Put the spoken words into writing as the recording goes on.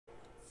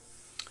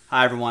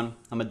Hi everyone,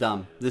 I'm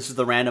Adam. This is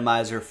the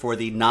randomizer for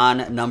the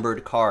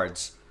non-numbered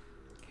cards.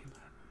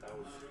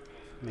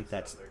 Make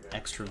that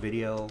extra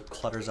video,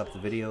 clutters up the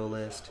video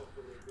list.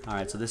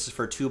 Alright, so this is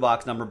for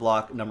 2-box number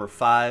block number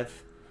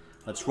 5.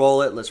 Let's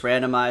roll it, let's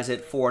randomize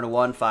it. 4 and a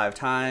 1, 5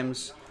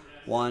 times.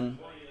 1.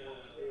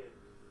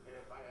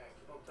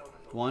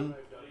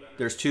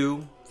 There's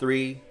 2,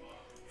 3,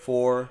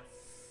 4,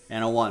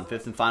 and a 1.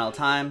 5th and final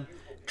time.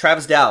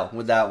 Travis Dow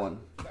with that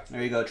one.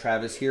 There you go,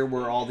 Travis. Here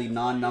were all the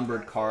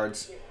non-numbered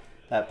cards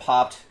that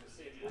popped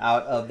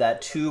out of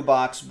that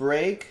 2-box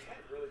break.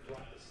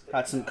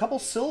 Got couple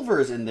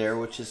silvers in there,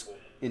 which is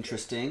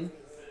interesting,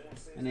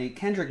 and a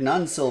Kendrick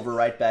Nunn silver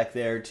right back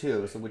there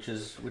too, so which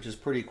is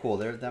pretty cool.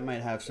 That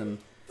might have some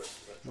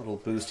little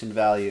boost in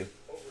value.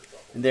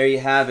 And there you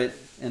have it.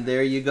 And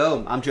there you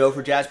go. I'm Joe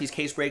for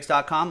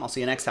JaspysCaseBreaks.com. I'll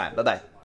see you next time. Bye bye.